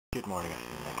Good morning,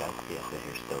 afternoon, guys. BSA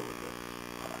here still with it.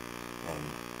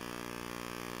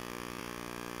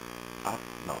 I've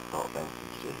not thought of anything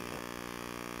to do yet.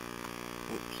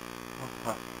 Oops.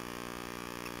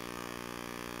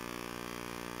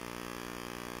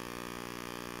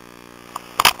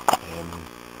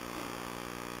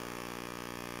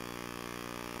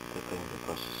 The thing that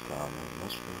was a scam and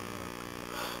this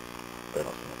they're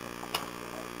not doing it.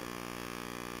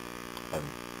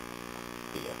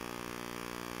 But yeah,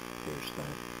 here's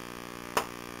now.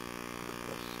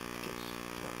 This gets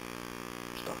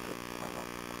started. Why not?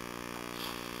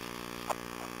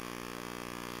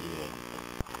 Yeah.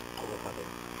 All of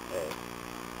having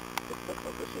picked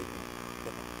up this evening.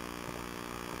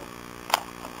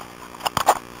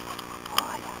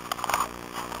 Why?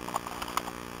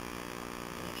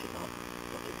 And I should not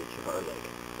look at each of our leg.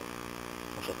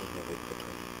 I'm sitting here waiting for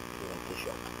 20 to rent the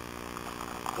shop.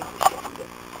 Going to shop with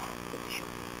it. Get the shop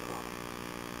with it.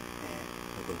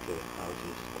 We're going to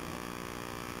houses and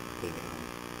painting and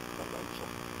stuff like that. So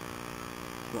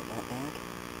it's not that bad.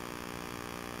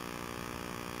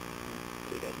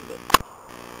 See you guys in a bit.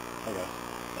 Hi guys.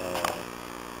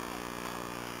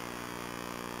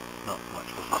 Not much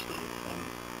for this day.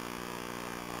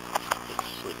 It's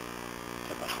sleep.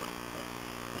 10 past 1 in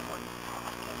the morning.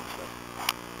 So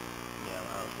yeah,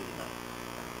 I'll see you tonight.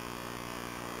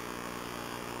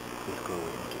 We'll go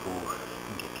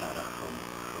and get Cara from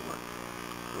work.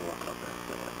 We'll walk up there.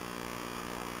 But,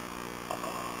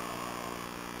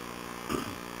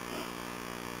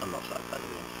 I'm not sad by the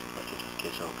way. It's just a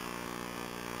case of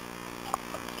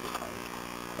I'm too tired.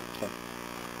 That's it.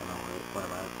 I know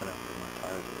whenever I'm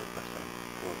tired, it's the best thing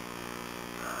to go.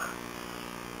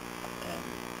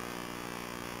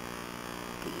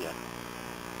 But yeah,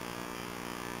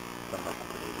 I'm not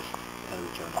today, just kind of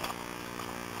a journey.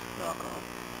 No alcohol.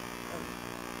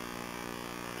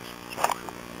 Just chat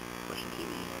through and watching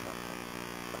TV and all that.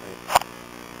 Right.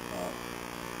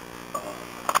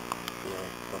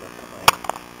 Really, but I've got my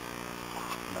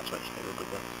and that's what I started with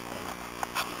this.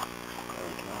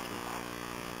 Very canary.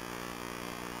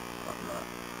 Apart from that.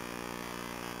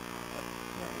 But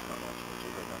yeah, there's not much to do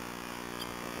right now. So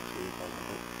I'll see you guys in a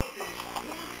bit.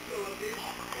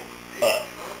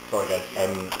 Sorry guys,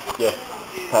 yeah,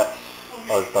 that's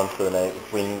us done for the night.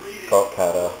 We got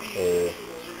Cara,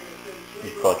 you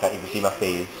probably can't even see my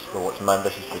face. We're watching My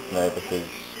Ambitious Food now because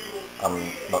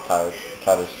I'm not tired.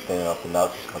 Cara's staying up and now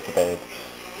just gone to bed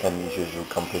in his usual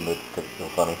comfy mood because it's so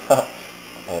funny. But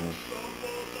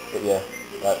yeah,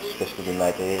 that's basically been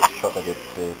my day. It's short video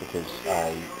today because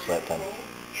I slept in. I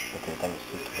didn't think it's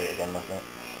too late again last night.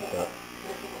 But,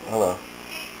 oh well.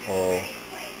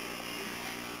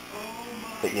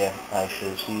 But yeah, I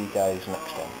shall see you guys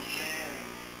next time.